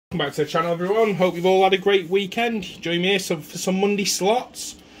Welcome back to the channel, everyone. Hope you've all had a great weekend. Join me here for some Monday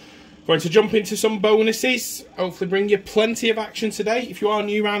slots. Going to jump into some bonuses. Hopefully bring you plenty of action today. If you are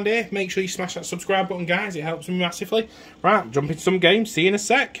new around here, make sure you smash that subscribe button, guys. It helps me massively. Right, jump into some games. See you in a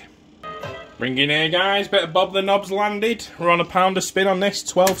sec. Bring in here, guys. Bit of Bob the Knob's landed. We're on a pound a spin on this.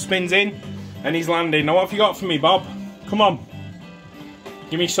 12 spins in. And he's landed. Now what have you got for me, Bob? Come on.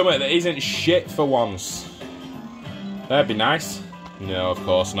 Give me something that isn't shit for once. That'd be nice. No, of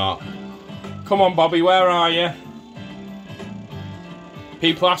course not. Come on, Bobby, where are you?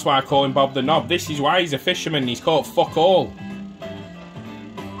 People ask why I call him Bob the Knob. This is why he's a fisherman. He's caught fuck all.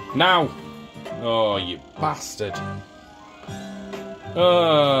 Now. Oh, you bastard.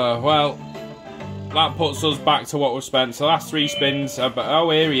 Well, that puts us back to what we've spent. So last 3 spins. Oh,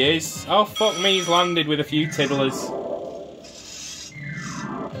 here he is. Oh, fuck me, he's landed with a few tiddlers.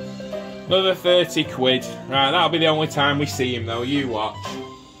 Another 30 quid. Right, that'll be the only time we see him though, you watch.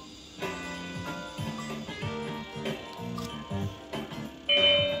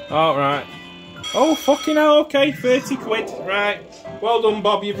 Alright. Oh, fucking hell, okay, 30 quid. Right. Well done,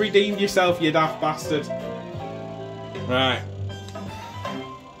 Bob, you've redeemed yourself, you daft bastard. Right.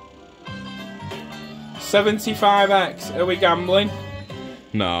 75x, are we gambling?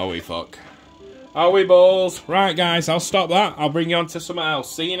 No, we fuck. Are we balls? Right, guys, I'll stop that. I'll bring you on to something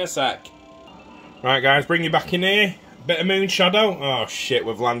else. See you in a sec. Right, guys, bring you back in here. Bit of moon shadow. Oh, shit,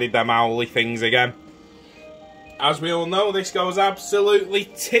 we've landed them owly things again. As we all know, this goes absolutely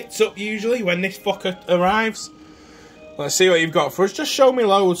tits up usually when this fucker arrives. Let's see what you've got for us. Just show me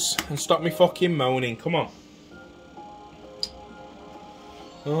loads and stop me fucking moaning. Come on.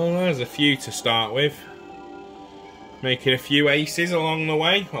 Oh, there's a few to start with. Making a few aces along the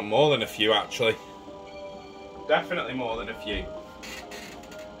way. Well, more than a few, actually. Definitely more than a few.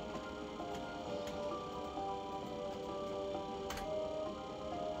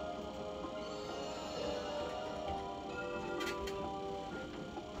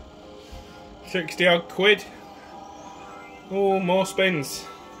 £60 odd quid. Oh, more spins.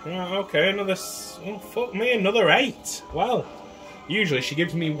 Right, okay, another. Oh, fuck me, another 8. Well, usually she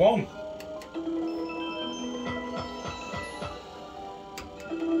gives me 1.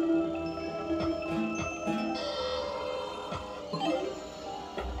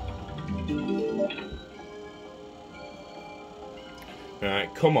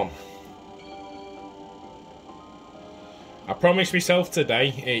 Right, come on. I promised myself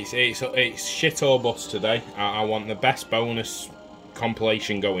today, it's shit or bust today. I want the best bonus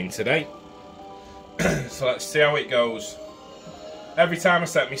compilation going today. So let's see how it goes. Every time I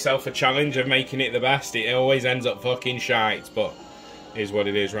set myself a challenge of making it the best, it always ends up fucking shite, but it is what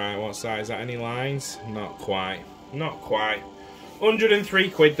it is. Right, what's that? Is that any lines? Not quite. Not quite. 103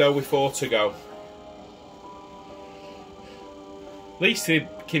 quid though with 4 to go. At least the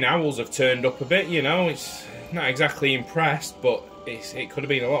fucking owls have turned up a bit, you know. It's not exactly impressed, but it could have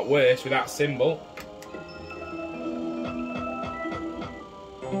been a lot worse with that symbol.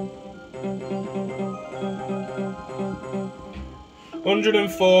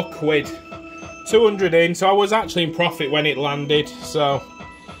 £104 quid. 200 in, so I was actually in profit when it landed, so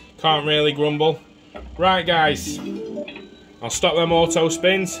can't really grumble. Right, guys. I'll stop them auto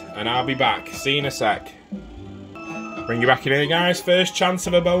spins and I'll be back. See you in a sec. Bring you back in here, guys. First chance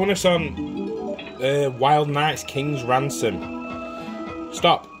of a bonus on Wild Knights King's Ransom.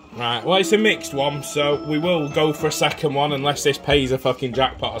 Stop. Right, well, it's a mixed one, so we will go for a second one unless this pays a fucking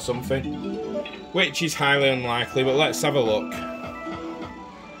jackpot or something, which is highly unlikely, but let's have a look.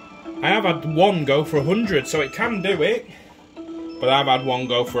 I have had one go for 100, so it can do it, but I've had one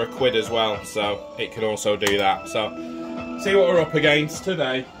go for a quid as well, so it can also do that. So, see what we're up against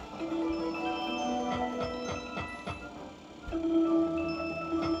today.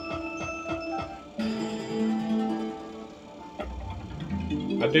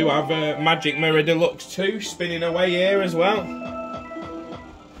 I do have a Magic Mirror Deluxe 2 spinning away here as well.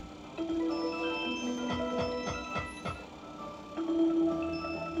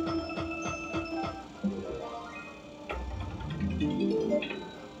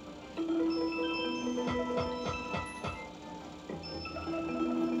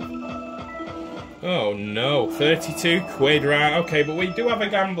 Oh no, 32 quid, right, okay, but we do have a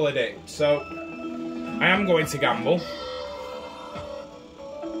gamble in it, so I am going to gamble.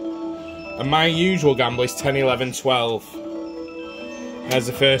 And my usual gamble is 10, 11, 12. There's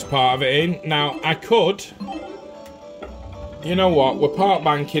the first part of it in. Now, I could... You know what? We're part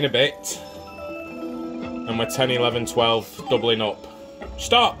banking a bit. And we're 10, 11, 12 doubling up.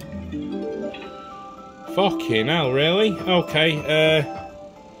 Stop! Fucking hell, really? Okay,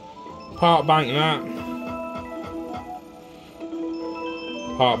 part bank that.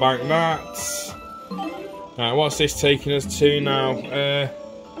 Part bank that. Right, what's this taking us to now?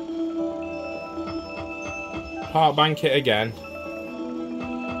 Part bank it again.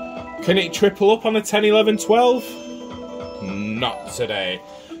 Can it triple up on a 10, 11, 12? Not today.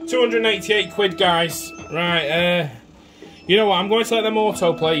 288 quid, guys. Right, you know what? I'm going to let them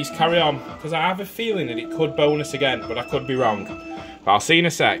autoplays carry on, because I have a feeling that it could bonus again, but I could be wrong. But I'll see you in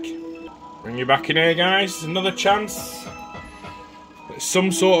a sec. Bring you back in here, guys. Another chance.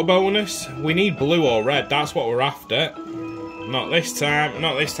 Some sort of bonus. We need blue or red. That's what we're after. Not this time.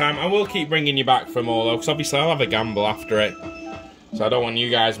 Not this time. I will keep bringing you back for more, though, because obviously I'll have a gamble after it. So I don't want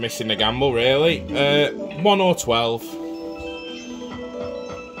you guys missing the gamble, really. 1 or 12.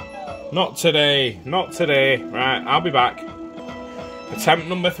 Not today. Not today. Right, I'll be back. Attempt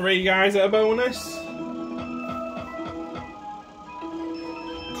number 3, guys, at a bonus.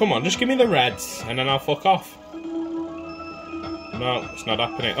 Come on, just give me the reds, and then I'll fuck off. No, it's not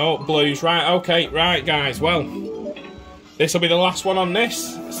happening. Oh, blues. Right, okay. Right, guys. Well, this will be the last one on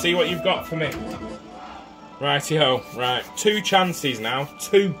this. See what you've got for me. Righty-ho. Right, 2 chances now.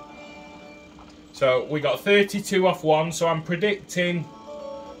 2. So, we got 32 off 1, so I'm predicting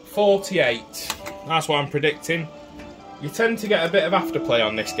 48. That's what I'm predicting. You tend to get a bit of afterplay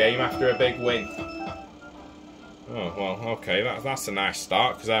on this game after a big win. Oh, well, okay. That's a nice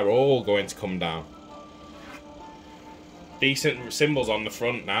start, because they're all going to come down. Decent symbols on the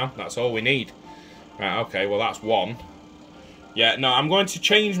front now. That's all we need. Right, okay, well, that's 1. Yeah, no, I'm going to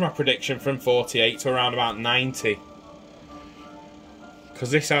change my prediction from 48 to around about 90. Because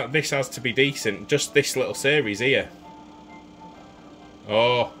this has to be decent. Just this little series here.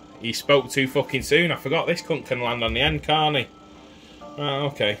 Oh, he spoke too fucking soon. I forgot this cunt can land on the end, can't he? Right,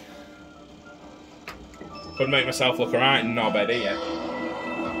 okay. Could make myself look alright knobhead here.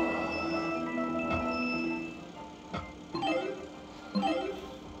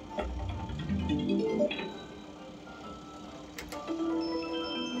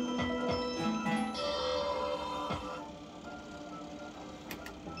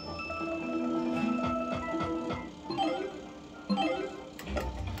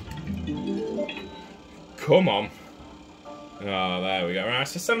 Come on. Oh, there we go. Right,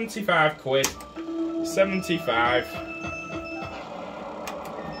 so 75 quid. 75.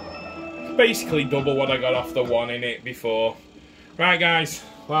 Basically double what I got off the 1 in it before. Right, guys.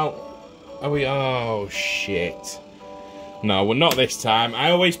 Well, are we... Oh, shit. No, we're not this time.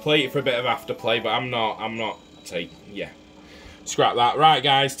 I always play it for a bit of afterplay, but I'm not taking... Yeah. Scrap that. Right,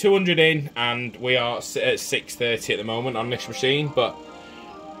 guys. 200 in, and we are at 630 at the moment on this machine, but...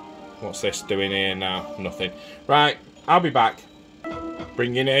 What's this doing here now? Nothing. Right, I'll be back.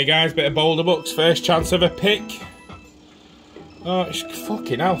 Bring in here, guys. Bit of Boulder Bucks. First chance of a pick. Oh, it's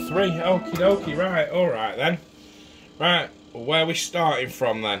fucking hell. 3. Okie dokie. Right, alright then. Right, where are we starting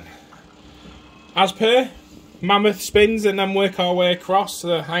from then? As per, mammoth spins and then work our way across to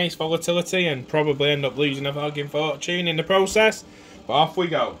the highest volatility and probably end up losing a fucking fortune in the process. But off we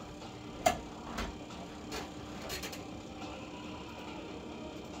go.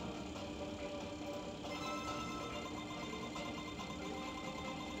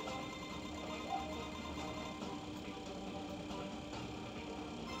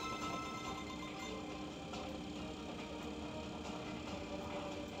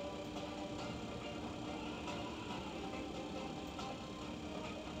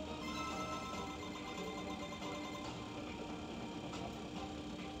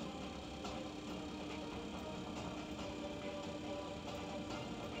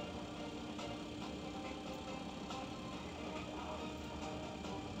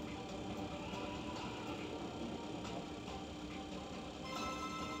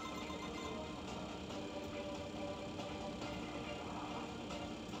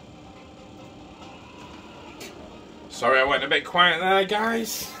 Sorry I went a bit quiet there,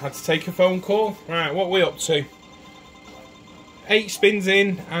 guys. Had to take a phone call. Right, what are we up to? 8 spins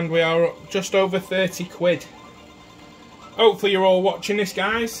in, and we are just over 30 quid. Hopefully you're all watching this,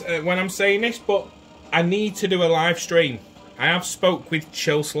 guys, when I'm saying this, but I need to do a live stream. I have spoke with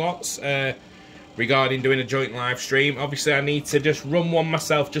Chill Slots regarding doing a joint live stream. Obviously, I need to just run one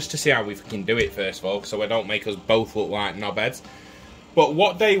myself just to see how we can do it, first of all, so I don't make us both look like knobheads. But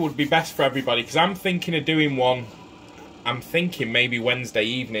what day would be best for everybody? Because I'm thinking of doing one... I'm thinking maybe Wednesday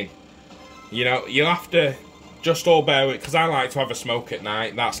evening. You know, you'll have to just all bear with it, because I like to have a smoke at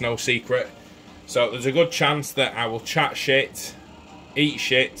night, that's no secret. So there's a good chance that I will chat shit, eat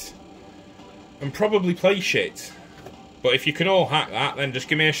shit, and probably play shit. But if you can all hack that, then just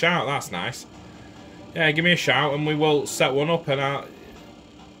give me a shout, that's nice. Yeah, give me a shout and we will set one up, and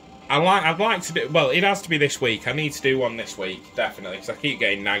I'd like to do... Well, it has to be this week. I need to do one this week, definitely, because I keep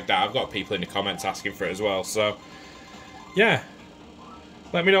getting nagged at. I've got people in the comments asking for it as well, so... Yeah.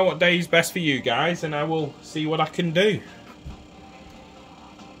 Let me know what day is best for you guys, and I will see what I can do.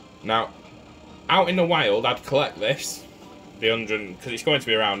 Now, out in the wild, I'd collect this. The 100... Because it's going to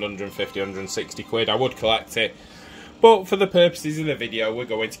be around 150, 160 quid. I would collect it. But for the purposes of the video, we're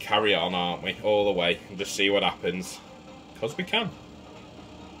going to carry on, aren't we? All the way. And just see what happens. Because we can.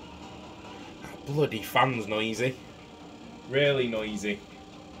 Bloody fan's noisy. Really noisy.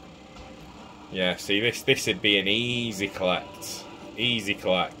 Yeah, see, this would be an easy collect. Easy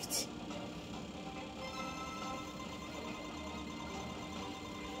collect.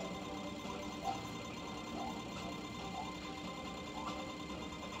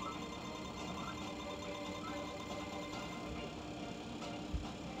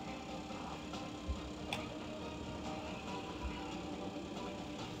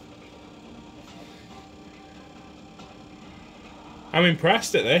 I'm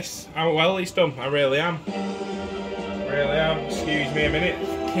impressed at this. How well it's done. I really am. Really am. Excuse me a minute.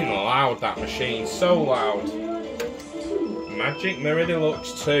 Fucking loud, that machine. So loud. Magic Mirror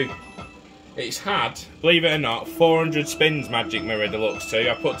Deluxe 2. It's had, believe it or not, 400 spins Magic Mirror Deluxe 2.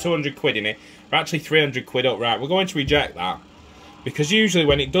 I put 200 quid in it. We're actually 300 quid up. Right, we're going to reject that. Because usually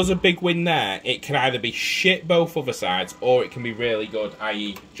when it does a big win there, it can either be shit both other sides, or it can be really good,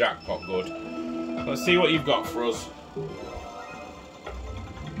 i.e. jackpot good. Let's see what you've got for us.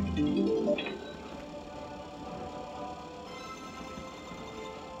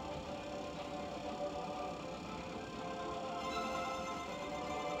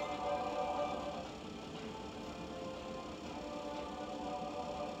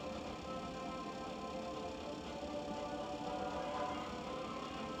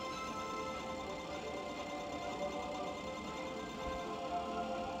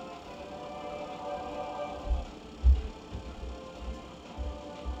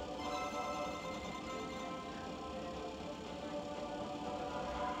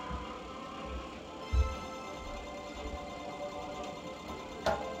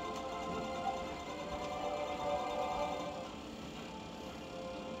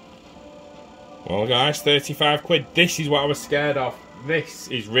 Well guys, 35 quid. This is what I was scared of. This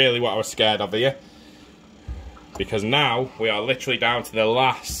is really what I was scared of here. Because now we are literally down to the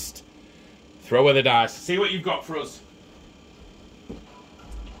last throw of the dice. See what you've got for us.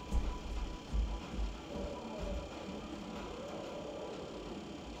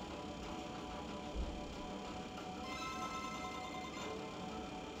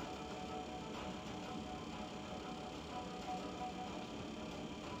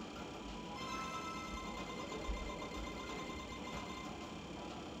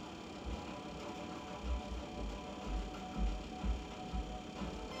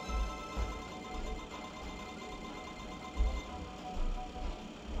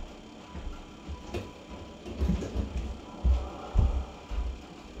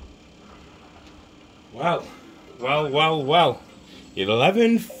 Well.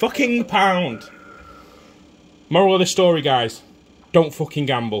 £11 fucking pound. Moral of the story, guys. Don't fucking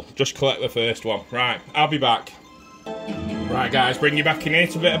gamble. Just collect the first one. Right, I'll be back. Right, guys, bring you back in here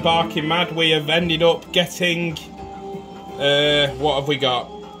to a bit of barking mad. We have ended up getting... what have we got?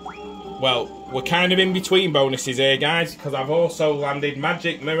 Well, we're kind of in between bonuses here, guys, because I've also landed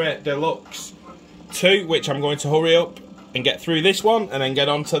Magic Mirror Deluxe 2, which I'm going to hurry up and get through this one, and then get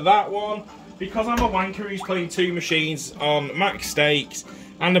on to that one. Because I'm a wanker who's playing two machines on max stakes,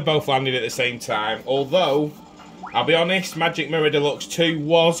 and they're both landed at the same time. Although, I'll be honest, Magic Mirror Deluxe 2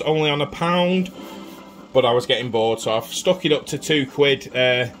 was only on £1, but I was getting bored, so I've stuck it up to 2 quid,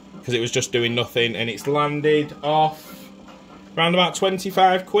 because it was just doing nothing, and it's landed off around about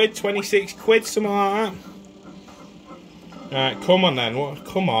 25 quid, 26 quid, something like that. Right, come on then, what?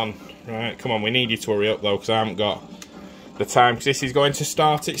 Come on. Right, come on, we need you to hurry up though, because I haven't got the time, because this is going to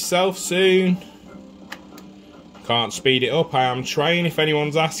start itself soon. Can't speed it up, I am trying if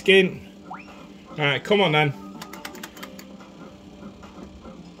anyone's asking. Alright, come on then.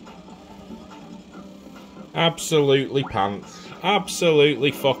 Absolutely pants.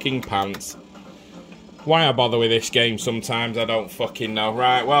 Absolutely fucking pants. Why I bother with this game sometimes, I don't fucking know.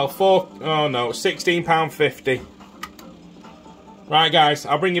 Right, well, £16.50. Right guys,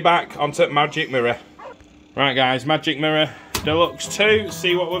 I'll bring you back onto Magic Mirror. Right guys, Magic Mirror Deluxe 2,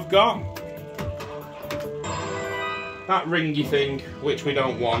 see what we've got. That ringy thing, which we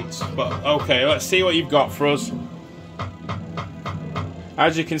don't want, but okay, let's see what you've got for us.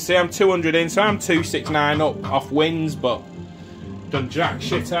 As you can see, I'm 200 in, so I'm 269 up off wins, but done jack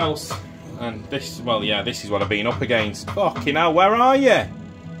shit else. And this, well yeah, this is what I've been up against. Fucking hell, where are you?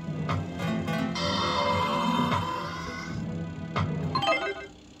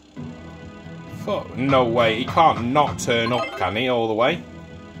 Fuck, no way. He can't not turn up, can he, all the way?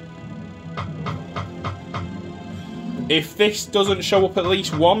 If this doesn't show up at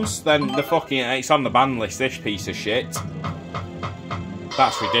least once, then the fucking... It's on the ban list, this piece of shit.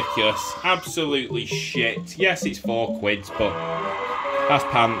 That's ridiculous. Absolutely shit. Yes, it's £4, but... That's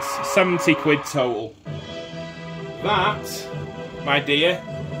pants. 70 quid total. That, my dear,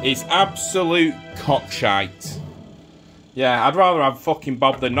 is absolute cockshite. Yeah, I'd rather have fucking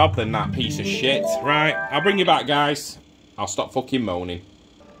Bob the Knob than that piece of shit. Right, I'll bring you back, guys. I'll stop fucking moaning.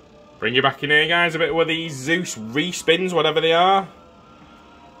 Bring you back in here, guys. A bit with these Zeus respins, whatever they are.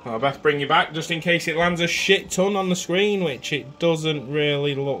 I'll best bring you back just in case it lands a shit ton on the screen, which it doesn't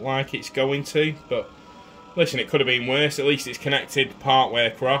really look like it's going to. But listen, it could have been worse. At least it's connected part way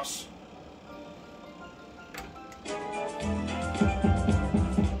across.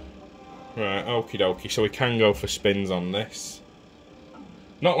 Right, okie dokie. So we can go for spins on this.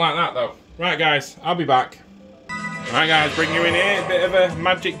 Not like that though. Right, guys, I'll be back. Right, guys, bring you in here. A bit of a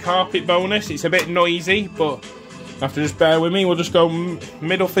magic carpet bonus. It's a bit noisy, but you have to just bear with me. We'll just go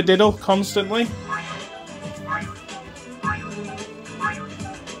middle for diddle constantly.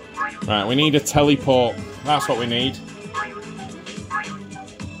 Right, we need a teleport. That's what we need.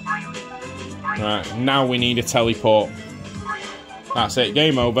 Right, now we need a teleport. That's it.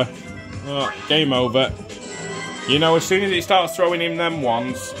 Game over. Oh, game over. You know, as soon as it starts throwing in them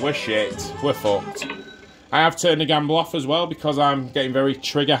ones, we're shit. We're fucked. I have turned the gamble off as well because I'm getting very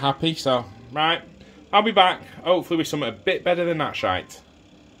trigger happy. So, right, I'll be back. Hopefully with something a bit better than that shite.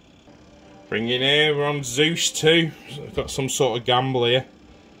 Bring it here. We're on Zeus 2. I've got some sort of gamble here.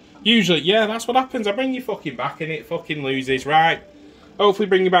 Usually, yeah, that's what happens. I bring you fucking back and it fucking loses. Right. Hopefully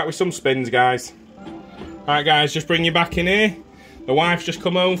bring you back with some spins, guys. Right, guys, just bring you back in here. The wife's just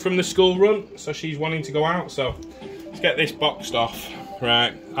come home from the school run, so she's wanting to go out. So, let's get this boxed off.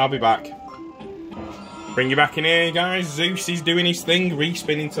 Right, I'll be back. Bring you back in here, guys. Zeus is doing his thing,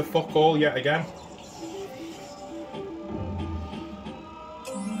 respinning to fuck all yet again.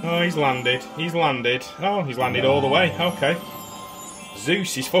 Oh, he's landed. He's landed. Oh, he's landed all the way. Okay.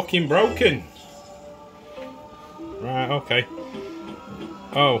 Zeus is fucking broken. Right, okay.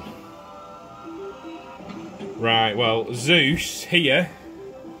 Oh. Right, well, Zeus here.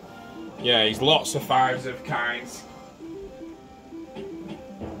 Yeah, he's lots of fives of kinds.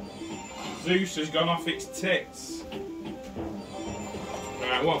 Zeus has gone off its tits.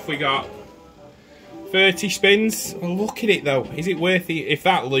 Right, what have we got? 30 spins. Oh, look at it though. Is it worth it if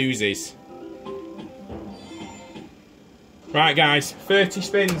that loses? Right, guys, 30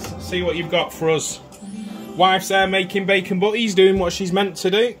 spins. See what you've got for us. Wife's there making bacon butties, doing what she's meant to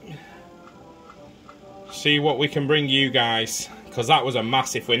do. See what we can bring you guys. Because that was a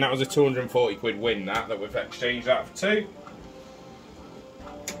massive win. That was a 240 quid win, that we've exchanged that for 2.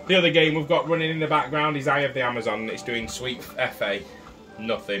 The other game we've got running in the background is Eye of the Amazon. It's doing sweet FA.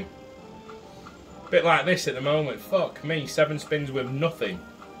 Nothing. Bit like this at the moment. Fuck me, 7 spins with nothing.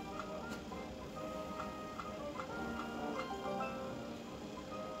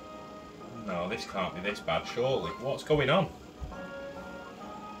 No, this can't be this bad, surely. What's going on?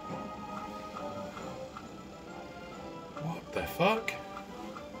 What the fuck?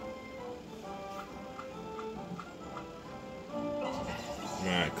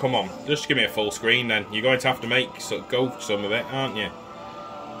 Right, come on. Just give me a full screen then. You're going to have to go some of it, aren't you?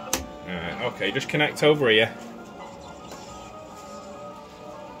 Alright, okay, just connect over here.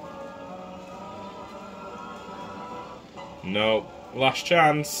 No, last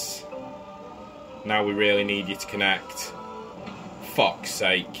chance. Now we really need you to connect. Fuck's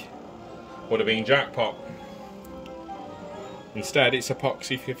sake. Would have been jackpot. Instead, it's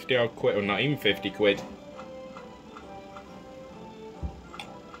epoxy 50 odd quid, or not even 50 quid.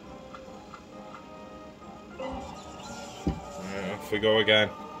 Right, off we go again.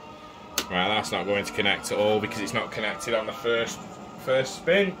 Right, that's not going to connect at all because it's not connected on the first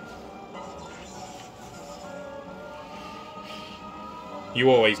spin. You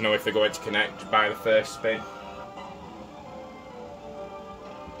always know if they're going to connect by the first spin.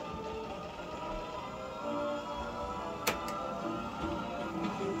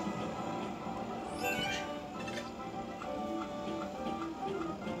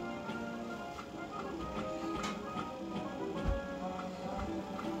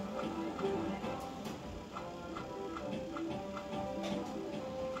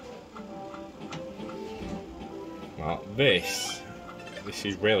 Well, this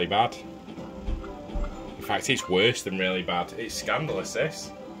is really bad. In fact, it's worse than really bad. It's scandalous,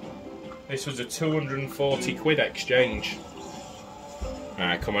 this. This was a 240 quid exchange.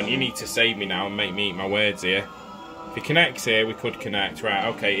 Alright, come on, you need to save me now and make me eat my words here. If it connects here, we could connect. Right,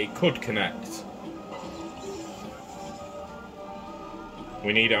 okay, it could connect.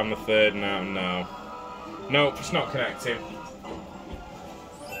 We need it on the third now. No. Nope, it's not connecting.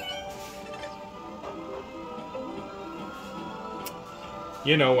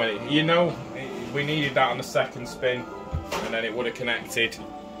 You know when we needed that on the second spin, and then it would have connected.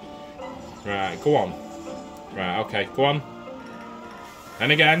 Right, go on. Right, okay, go on.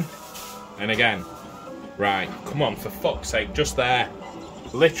 And again. And again. Right, come on, for fuck's sake, just there.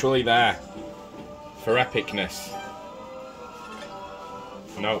 Literally there. For epicness.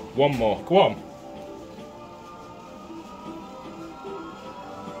 No, one more, go on.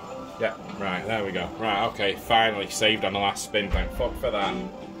 Yeah, right, there we go. Right, okay, finally saved on the last spin, thank fuck for that.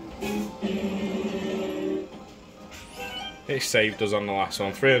 It saved us on the last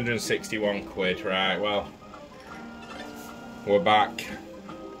one, 361 quid, right, well. We're back.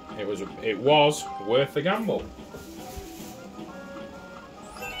 It was worth the gamble.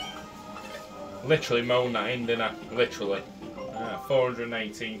 Literally moaned that in, didn't I? Literally.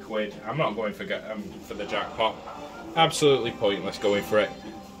 418 quid. I'm not going for the jackpot. Absolutely pointless going for it.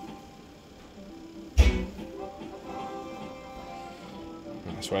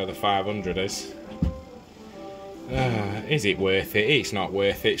 That's where the 500 is. Is it worth it? It's not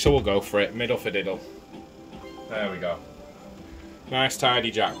worth it, so we'll go for it. Middle for diddle. There we go. Nice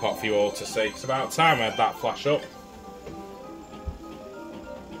tidy jackpot for you all to see. It's about time I had that flash up.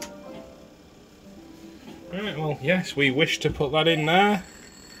 Right, well, yes, we wish to put that in there.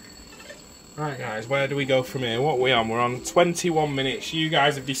 Right, guys, where do we go from here? What are we on? We're on 21 minutes. You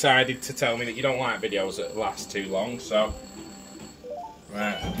guys have decided to tell me that you don't like videos that last too long, so...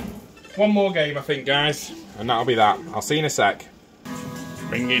 Right. One more game, I think, guys, and that'll be that. I'll see you in a sec.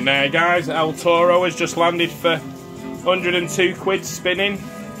 Bring it there, guys. El Toro has just landed for 102 quid spinning.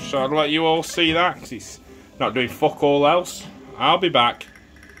 So I'd let you all see that, because it's not doing fuck all else. I'll be back.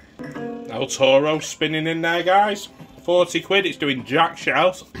 El Toro spinning in there, guys. 40 quid, it's doing jack shit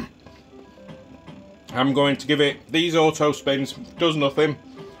else. I'm going to give it, these auto spins, does nothing.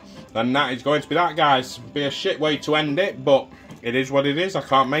 And that is going to be that, guys. Be a shit way to end it, but it is what it is. I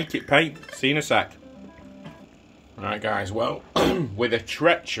can't make it pay. See you in a sec. Right, guys, well, with a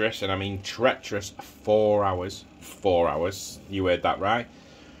treacherous, and I mean treacherous, 4 hours. 4 hours, you heard that right.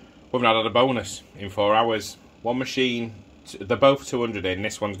 We've not had a bonus in 4 hours. One machine, they're both 200 in.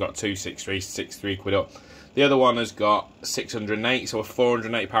 This one's got 263, 63 quid up. The other one has got 608, so we're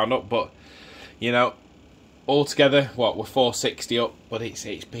 £480 up. But, you know, altogether, what, we're 460 up. But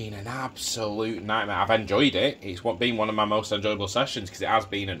it's been an absolute nightmare. I've enjoyed it. It's been one of my most enjoyable sessions because it has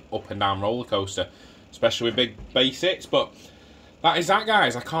been an up and down roller coaster, especially with big basics. But that is that,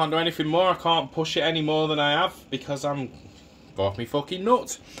 guys. I can't do anything more. I can't push it any more than I have because I'm off me fucking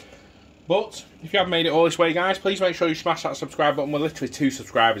nuts. But if you haven't made it all this way, guys, please make sure you smash that subscribe button. We're literally 2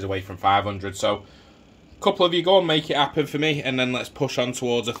 subscribers away from 500. So a couple of you go and make it happen for me, and then let's push on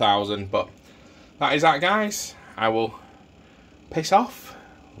towards 1,000. But that is that, guys. I will piss off,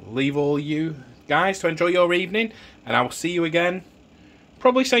 leave all you guys to enjoy your evening, and I will see you again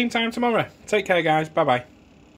probably same time tomorrow. Take care, guys. Bye bye.